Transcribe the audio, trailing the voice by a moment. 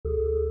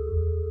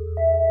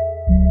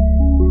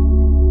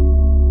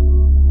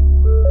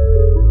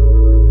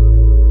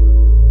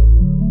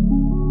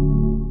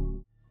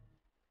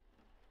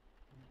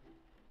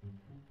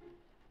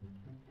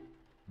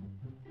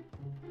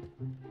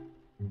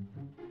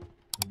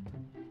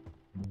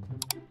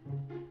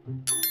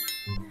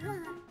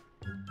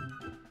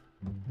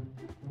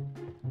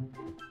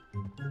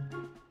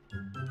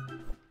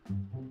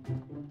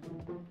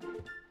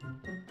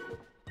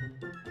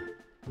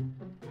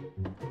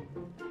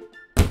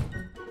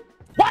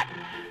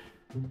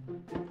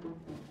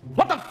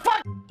What the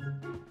fuck?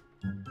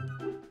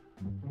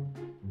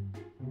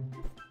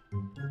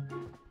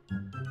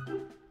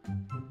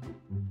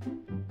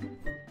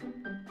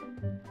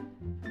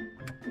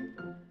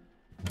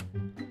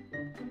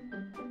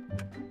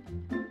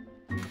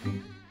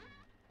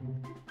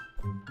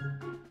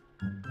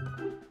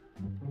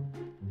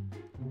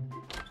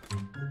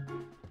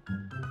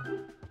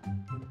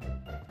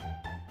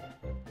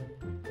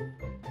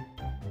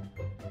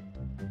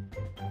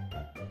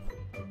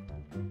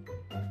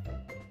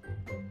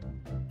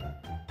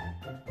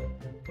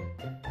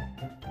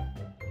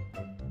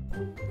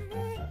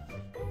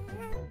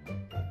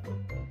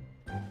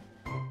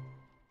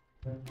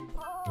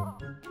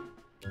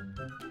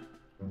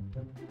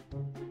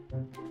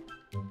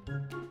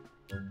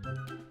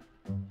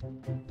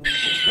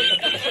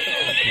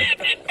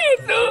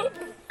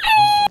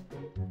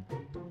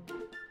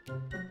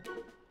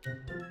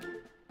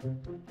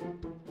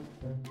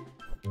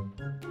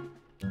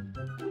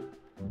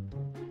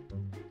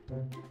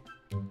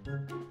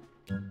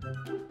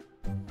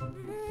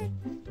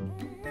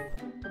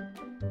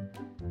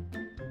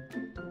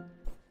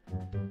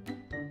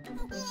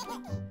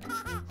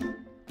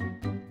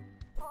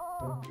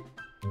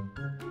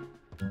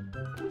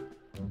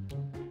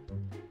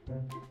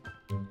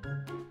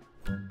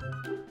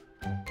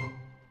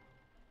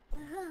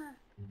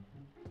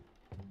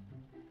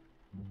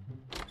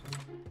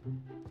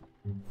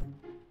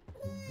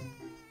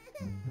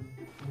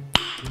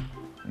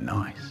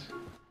 Nice.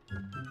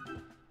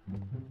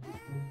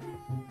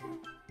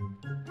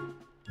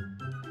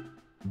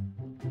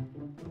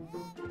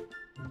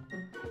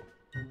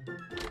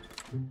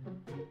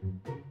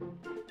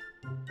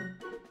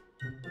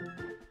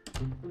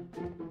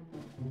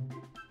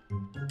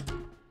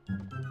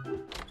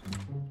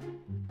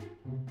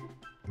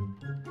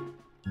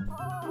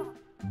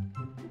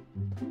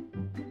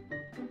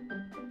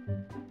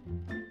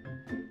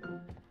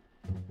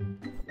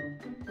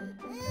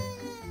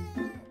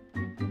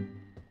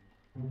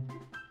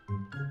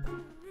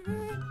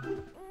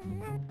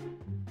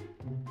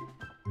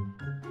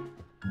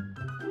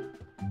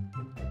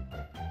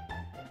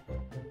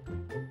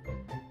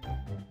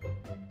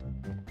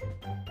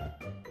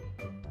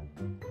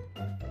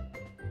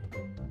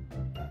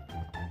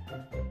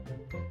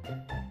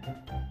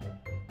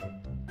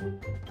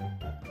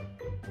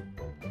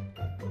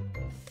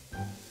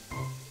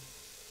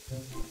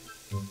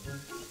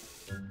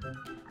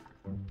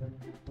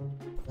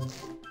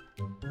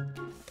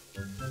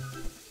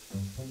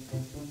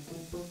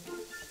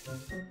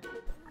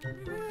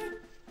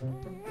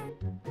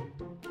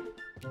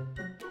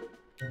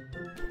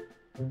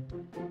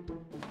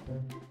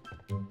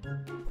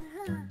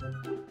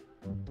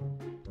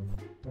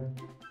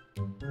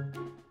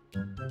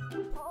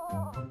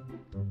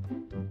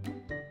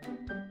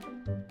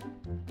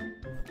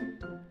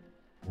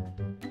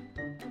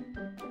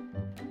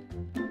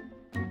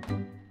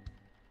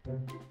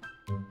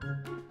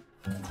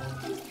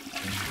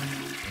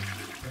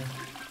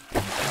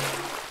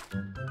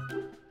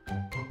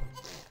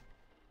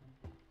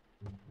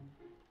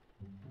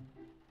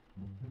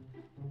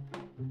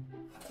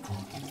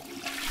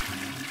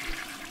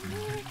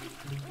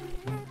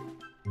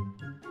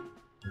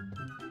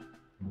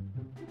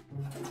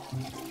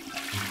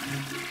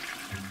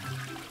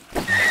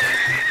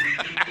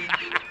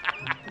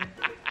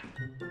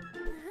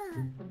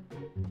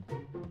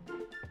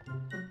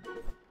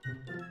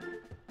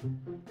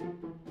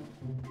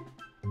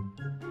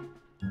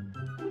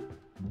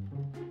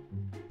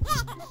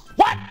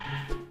 What?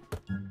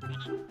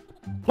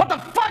 What the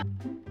fuck?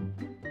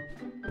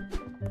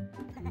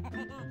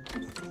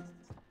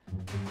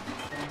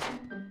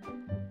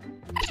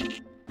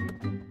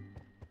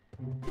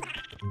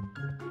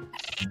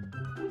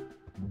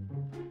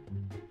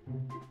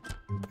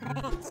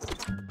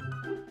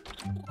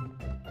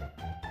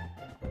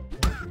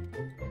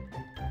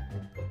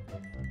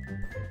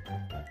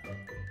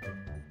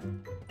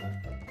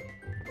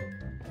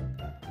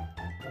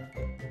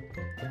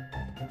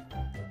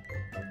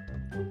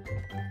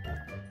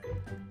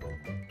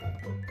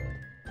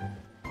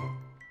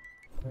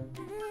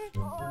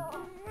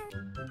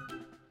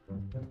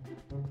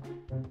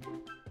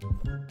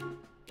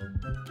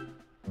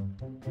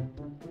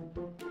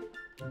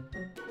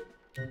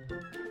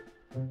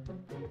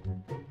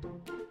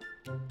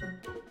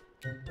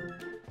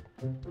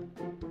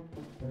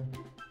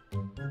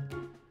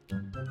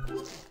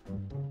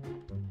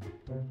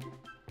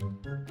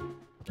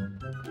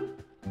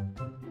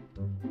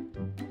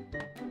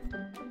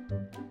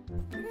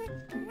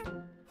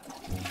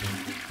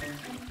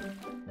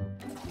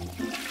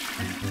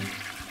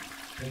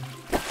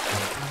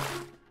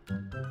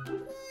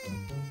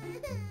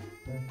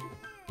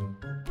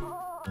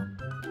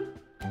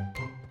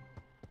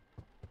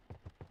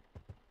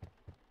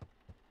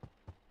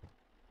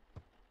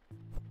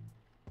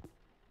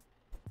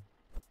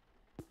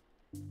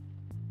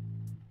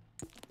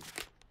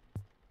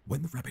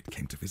 When the rabbit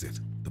came to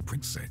visit, the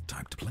prince said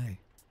time to play.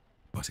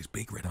 But his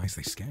big red eyes,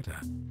 they scared her,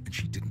 and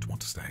she didn't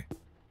want to stay.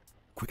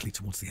 Quickly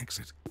towards the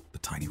exit, the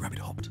tiny rabbit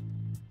hopped.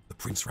 The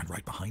prince ran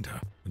right behind her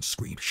and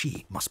screamed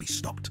she must be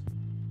stopped.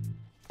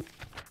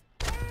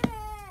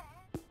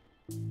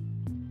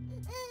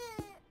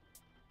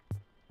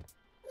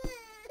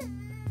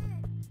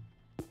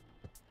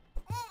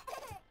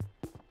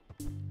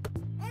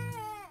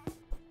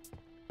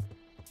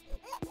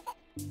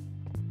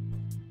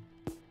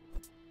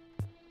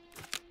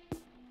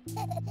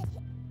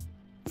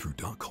 Through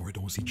dark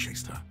corridors he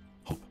chased her.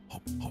 Hop,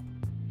 hop, hop.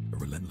 A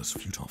relentless,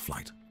 futile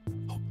flight.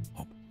 Hop,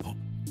 hop, hop.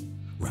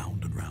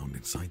 Round and round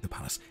inside the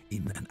palace,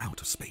 in and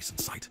out of space and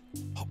sight.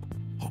 Hop,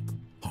 hop,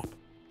 hop.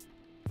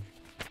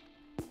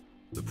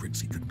 The prince,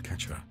 he couldn't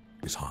catch her.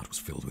 His heart was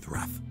filled with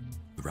wrath.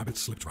 The rabbit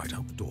slipped right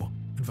out the door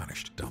and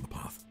vanished down the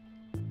path.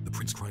 The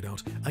prince cried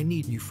out, "I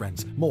need new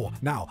friends. More,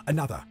 now,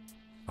 another."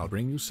 "I'll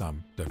bring you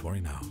some, don't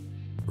worry now,"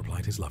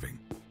 replied his loving,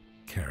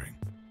 caring